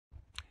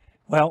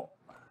Well,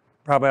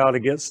 probably ought to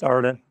get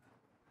started.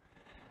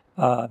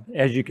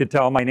 As you could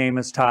tell, my name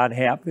is Todd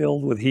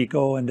Hatfield with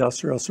HECO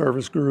Industrial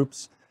Service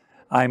Groups.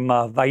 I'm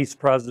Vice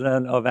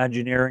President of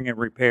Engineering and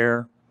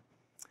Repair.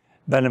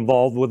 Been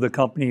involved with the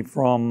company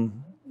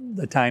from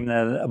the time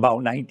that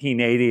about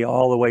 1980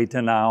 all the way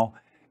to now.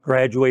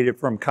 Graduated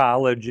from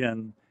college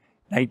in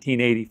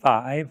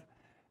 1985,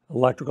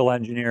 electrical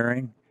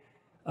engineering.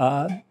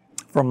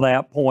 From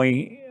that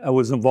point, I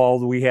was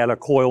involved, we had a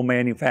coil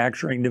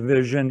manufacturing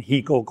division,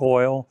 HECO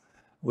Coil,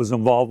 was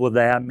involved with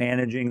that,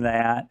 managing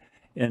that,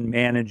 and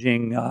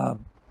managing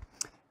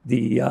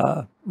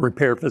the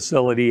repair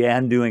facility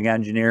and doing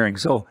engineering.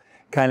 So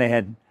kind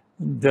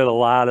of did a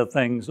lot of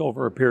things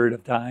over a period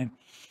of time.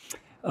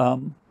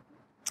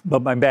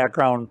 But my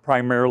background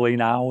primarily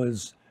now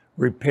is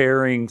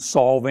repairing,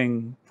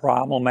 solving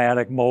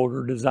problematic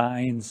motor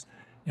designs,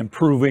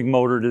 improving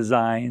motor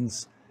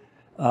designs,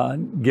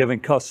 giving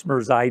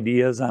customers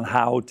ideas on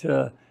how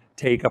to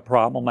take a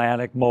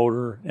problematic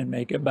motor and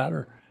make it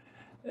better.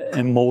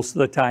 And most of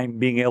the time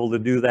being able to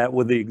do that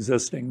with the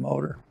existing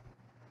motor.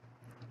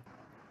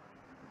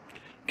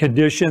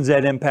 Conditions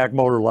that impact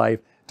motor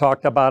life.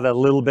 Talked about it a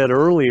little bit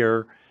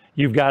earlier.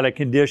 You've got a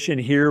condition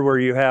here where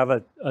you have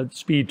a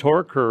speed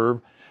torque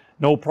curve.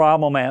 No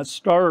problem at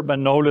start, but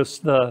notice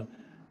the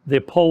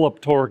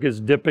pull-up torque is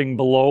dipping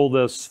below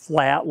this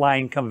flat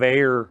line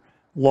conveyor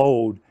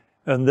load.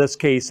 In this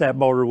case, that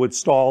motor would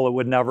stall, it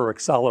would never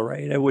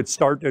accelerate. It would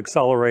start to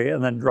accelerate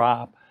and then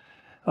drop.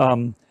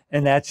 And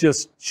that's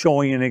just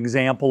showing an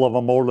example of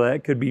a motor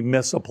that could be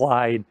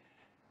misapplied.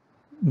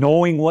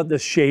 Knowing what the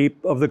shape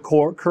of the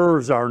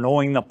curves are,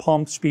 knowing the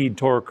pump speed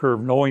torque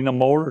curve, knowing the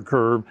motor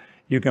curve,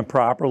 you can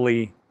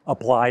properly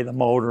apply the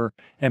motor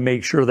and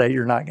make sure that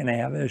you're not going to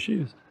have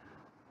issues.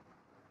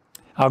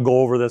 I'll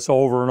go over this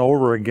over and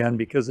over again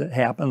because it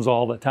happens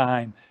all the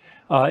time.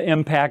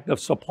 Impact of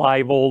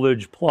supply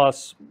voltage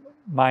plus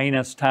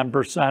minus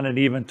 10% and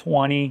even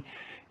 20.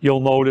 You'll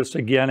notice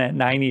again at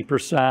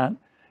 90%,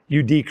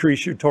 you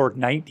decrease your torque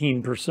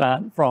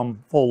 19%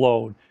 from full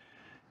load.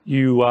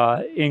 You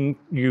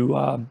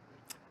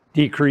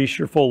decrease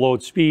your full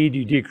load speed,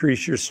 you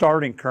decrease your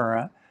starting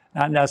current.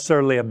 Not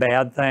necessarily a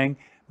bad thing,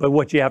 but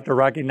what you have to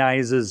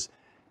recognize is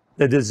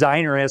the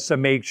designer has to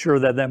make sure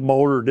that that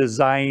motor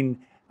design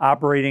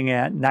operating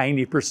at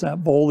 90%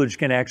 voltage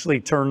can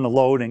actually turn the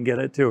load and get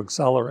it to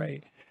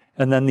accelerate.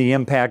 And then the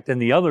impact in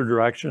the other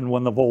direction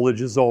when the voltage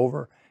is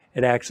over,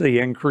 it actually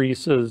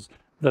increases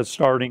the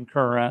starting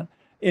current,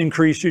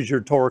 increases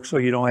your torque so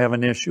you don't have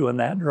an issue in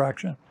that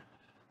direction.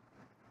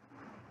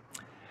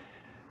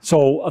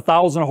 So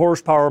 1,000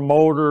 horsepower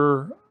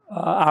motor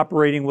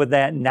operating with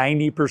that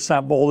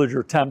 90% voltage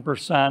or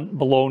 10%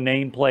 below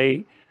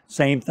nameplate,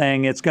 same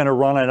thing. It's going to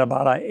run at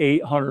about an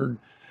 800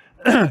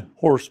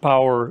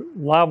 horsepower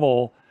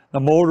level. The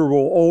motor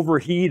will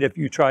overheat if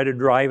you try to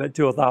drive it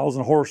to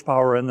 1,000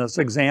 horsepower in this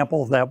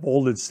example if that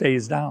voltage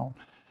stays down.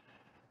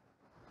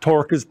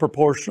 Torque is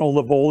proportional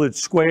to voltage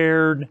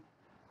squared.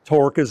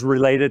 Torque is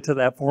related to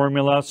that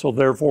formula, so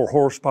therefore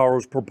horsepower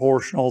is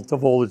proportional to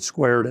voltage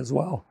squared as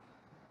well.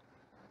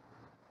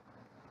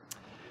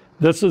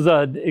 This is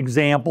an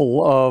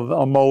example of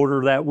a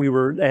motor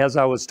that as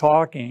I was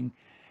talking,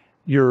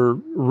 your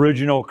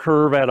original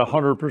curve at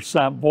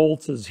 100%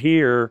 volts is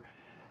here.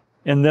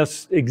 In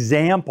this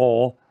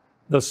example,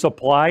 the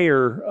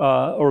supplier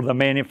or the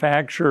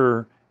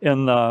manufacturer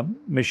and the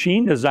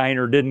machine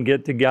designer didn't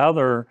get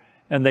together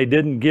and they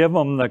didn't give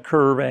them the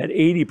curve at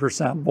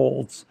 80%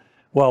 volts.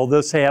 Well,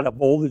 this had a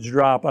voltage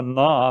drop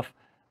enough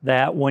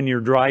that when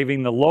you're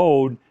driving the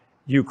load,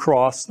 you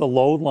cross the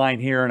load line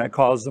here and it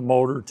caused the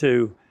motor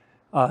to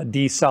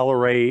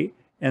decelerate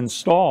and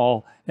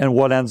stall. And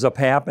what ends up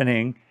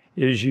happening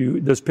is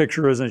this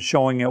picture isn't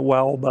showing it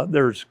well, but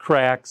there's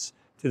cracks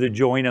to the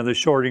joint of the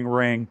shorting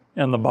ring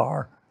and the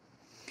bar.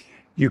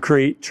 You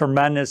create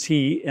tremendous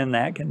heat in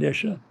that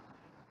condition.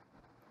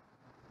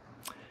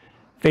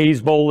 Phase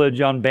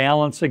voltage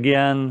unbalance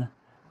again,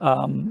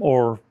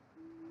 or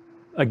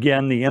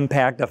again, the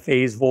impact of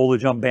phase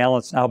voltage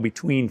unbalance now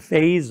between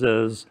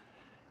phases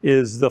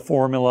is the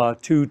formula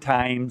 2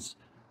 times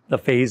the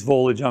phase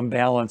voltage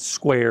unbalance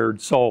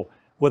squared. So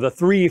with a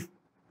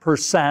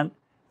 3%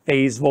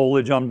 phase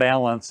voltage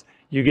unbalance,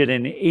 you get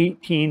an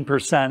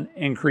 18%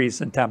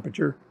 increase in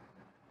temperature.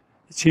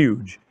 It's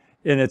huge.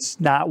 And it's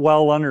not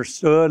well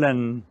understood,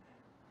 and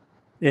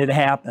it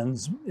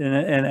happens.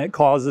 And it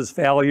causes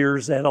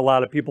failures that a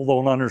lot of people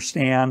don't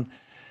understand.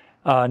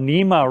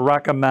 NEMA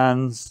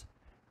recommends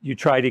you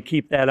try to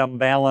keep that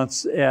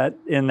imbalance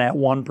in that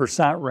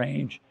 1%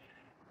 range.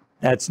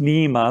 That's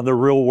NEMA. The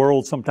real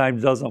world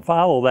sometimes doesn't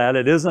follow that.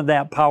 It isn't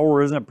that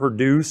power isn't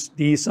produced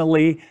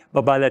decently,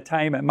 but by the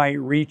time it might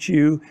reach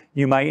you,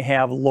 you might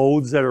have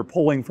loads that are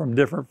pulling from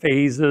different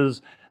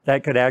phases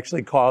that could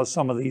actually cause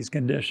some of these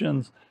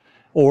conditions,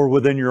 or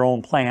within your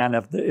own plant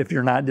if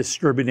you're not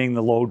distributing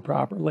the load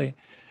properly.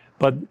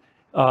 But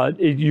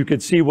you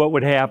could see what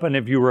would happen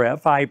if you were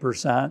at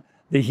 5%.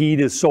 The heat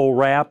is so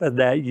rapid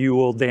that you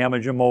will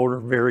damage a motor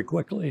very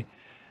quickly.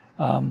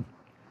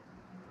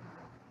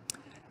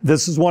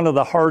 This is one of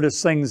the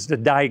hardest things to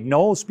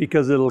diagnose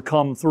because it'll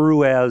come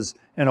through as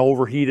an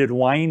overheated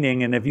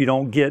winding, and if you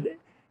don't get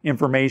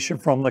information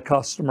from the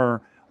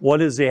customer,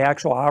 what is the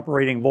actual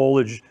operating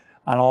voltage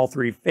on all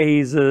three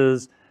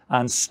phases,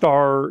 on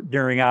start,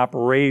 during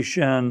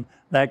operation,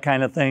 that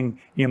kind of thing,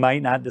 you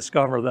might not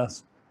discover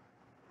this.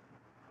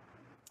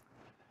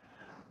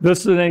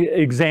 This is an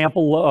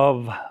example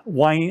of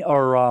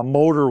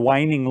motor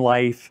winding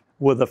life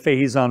with a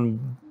phase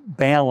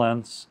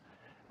unbalance.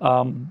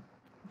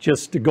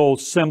 Just to go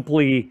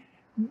simply,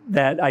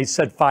 that I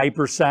said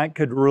 5%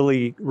 could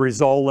really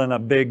result in a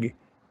big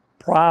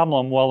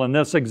problem. Well, in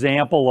this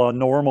example, a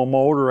normal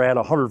motor at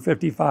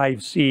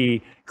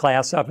 155C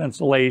Class F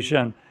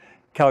insulation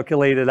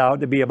calculated out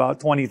to be about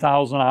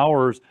 20,000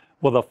 hours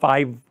with a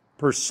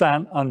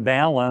 5%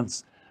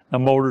 unbalance. The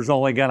motor's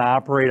only going to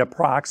operate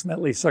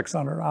approximately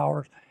 600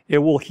 hours. It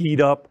will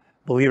heat up,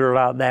 believe it or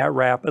not, that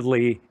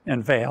rapidly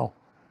and fail.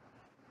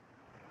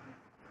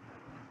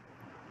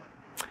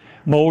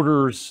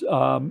 Motors,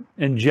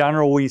 in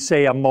general, we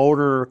say a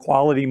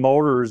quality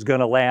motor is going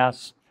to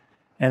last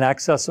in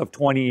excess of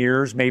 20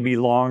 years, maybe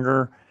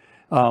longer.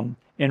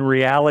 In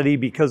reality,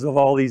 because of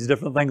all these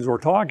different things we're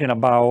talking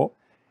about,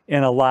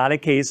 in a lot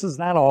of cases,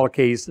 not all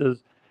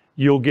cases,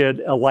 you'll get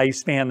a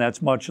lifespan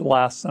that's much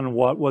less than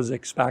what was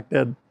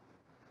expected.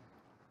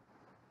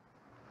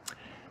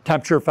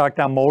 Temperature effect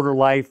on motor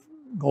life,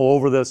 go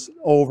over this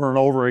over and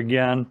over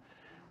again.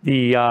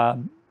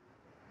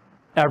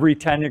 Every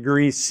 10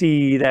 degrees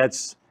C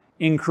that's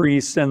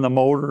increased in the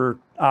motor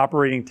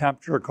operating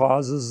temperature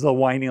causes the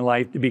winding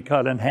life to be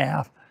cut in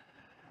half.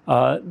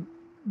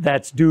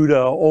 That's due to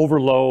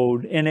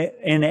overload,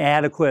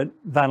 inadequate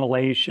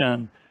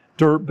ventilation,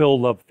 dirt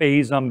buildup,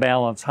 phase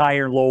unbalance, high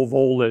or low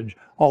voltage.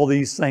 All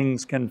these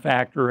things can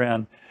factor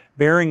in.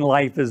 Bearing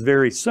life is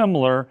very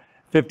similar,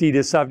 50 to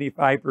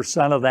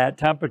 75% of that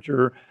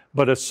temperature,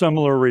 but a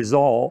similar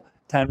result.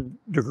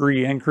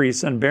 10-degree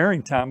increase in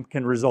bearing temp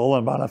can result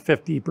in about a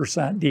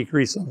 50%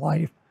 decrease in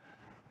life.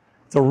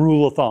 It's a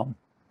rule of thumb.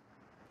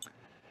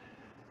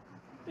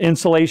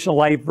 Insulation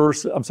life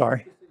versus, I'm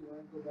sorry. You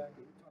want to go back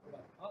and talk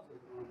about the positive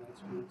on that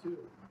screen too.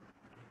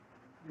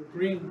 Your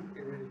green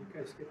area, you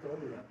guys skipped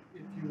over that.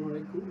 If you want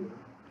it cooler.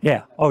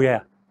 Yeah, oh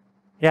yeah.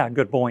 Yeah,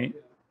 good point.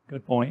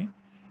 Good point.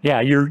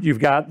 Yeah, you've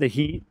got the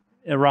heat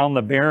around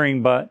the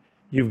bearing, but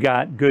you've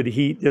got good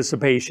heat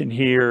dissipation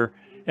here.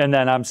 And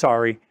then, I'm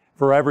sorry,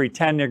 for every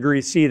 10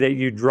 degrees C that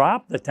you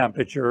drop the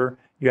temperature,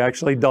 you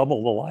actually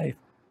double the life.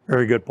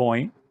 Very good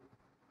point.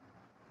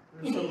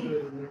 There's some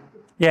good in there.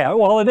 Yeah,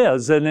 well, it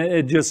is. And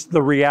it just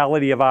the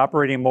reality of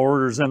operating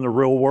motors in the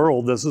real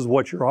world, this is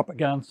what you're up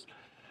against.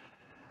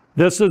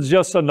 This is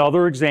just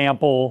another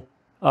example.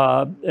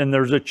 And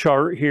there's a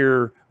chart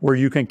here where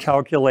you can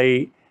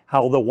calculate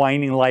how the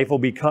winding life will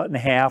be cut in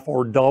half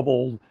or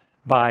doubled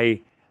by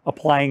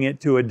applying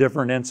it to a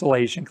different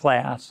insulation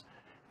class.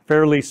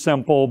 Fairly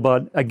simple,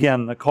 but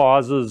again, the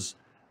causes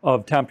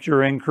of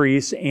temperature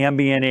increase,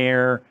 ambient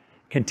air,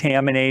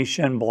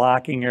 contamination,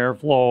 blocking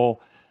airflow,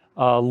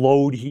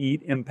 load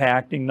heat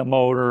impacting the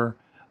motor,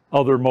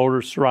 other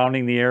motors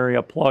surrounding the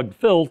area, plugged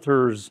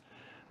filters,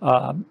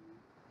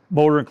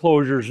 motor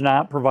enclosures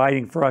not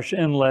providing fresh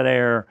inlet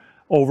air,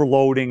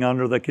 overloading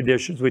under the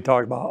conditions we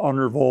talked about,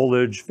 under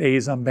voltage,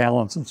 phase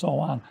unbalance, and so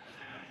on.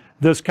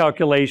 This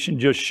calculation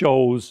just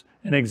shows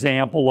an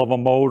example of a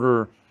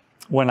motor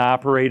when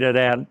operated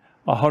at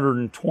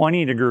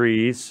 120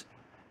 degrees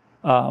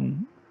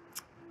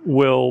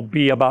will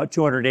be about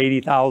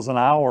 280,000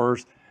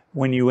 hours.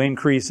 When you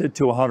increase it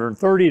to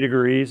 130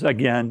 degrees,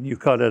 again, you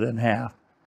cut it in half.